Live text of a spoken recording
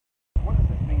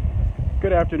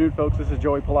Good afternoon, folks. This is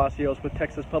Joey Palacios with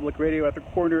Texas Public Radio at the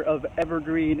corner of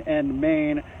Evergreen and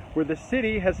Main, where the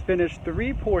city has finished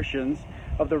 3 portions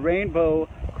of the Rainbow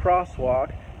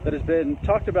Crosswalk that has been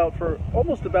talked about for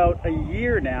almost about a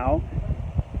year now.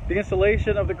 The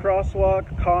installation of the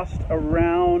crosswalk cost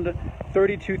around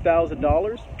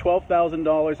 $32,000.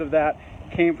 $12,000 of that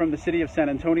came from the city of San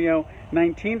Antonio.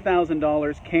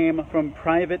 $19,000 came from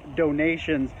private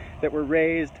donations that were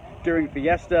raised during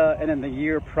Fiesta and in the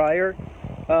year prior.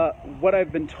 What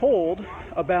I've been told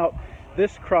about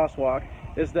this crosswalk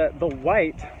is that the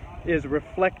white is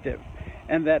reflective,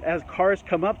 and that as cars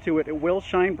come up to it, it will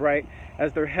shine bright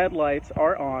as their headlights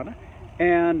are on.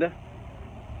 And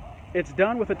it's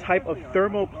done with a type of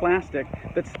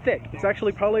thermoplastic that's thick. It's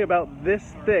actually probably about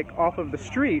this thick off of the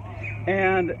street,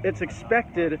 and it's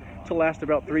expected to last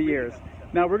about 3 years.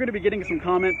 Now, we're going to be getting some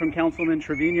comment from Councilman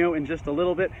Trevino in just a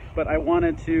little bit, but I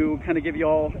wanted to kind of give you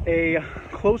all a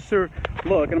closer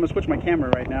look, and I'm going to switch my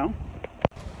camera right now.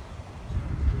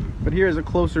 But here's a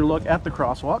closer look at the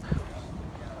crosswalk.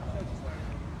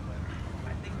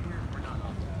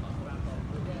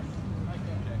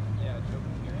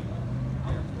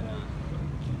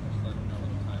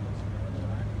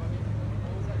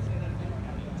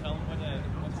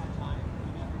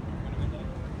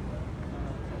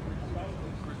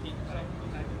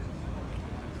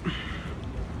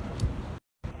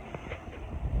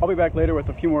 I'll be back later with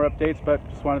a few more updates, but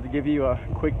just wanted to give you a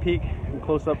quick peek and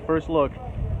close-up first look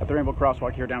at the Rainbow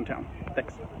Crosswalk here downtown.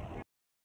 Thanks.